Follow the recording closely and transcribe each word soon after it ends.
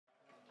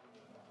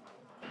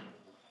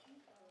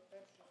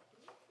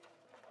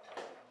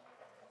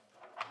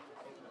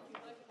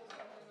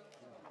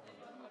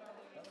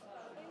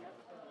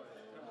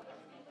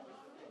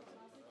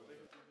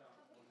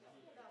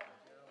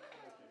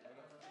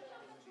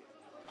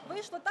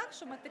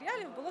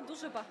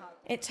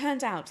It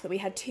turned out that we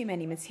had too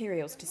many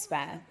materials to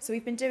spare, so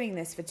we've been doing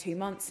this for 2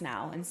 months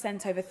now and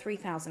sent over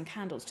 3,000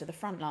 candles to the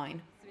front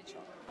line.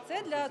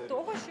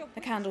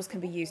 The candles can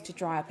be used to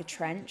dry up a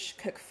trench,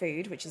 cook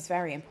food, which is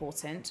very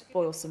important,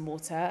 boil some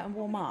water and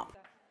warm up.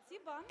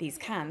 These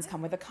cans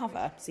come with a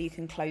cover, so you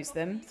can close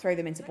them, throw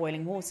them into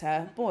boiling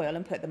water, boil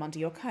and put them under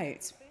your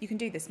coat. You can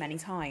do this many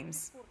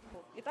times.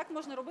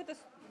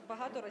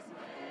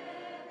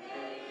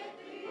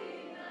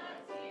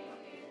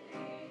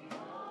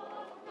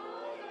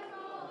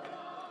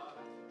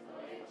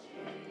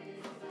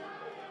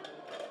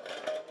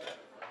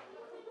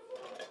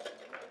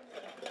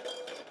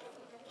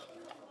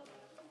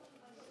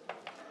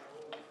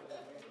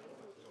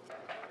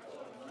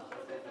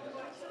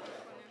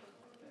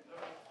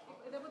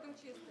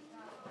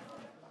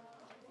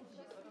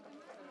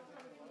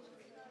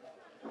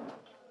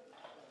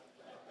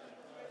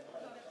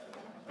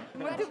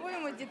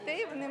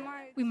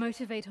 We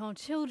motivate our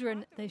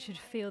children. They should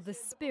feel the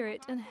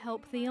spirit and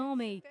help the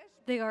army.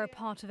 They are a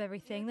part of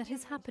everything that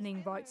is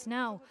happening right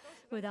now.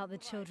 Without the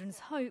children's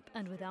hope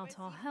and without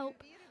our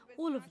help,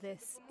 all of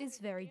this is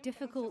very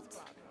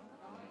difficult.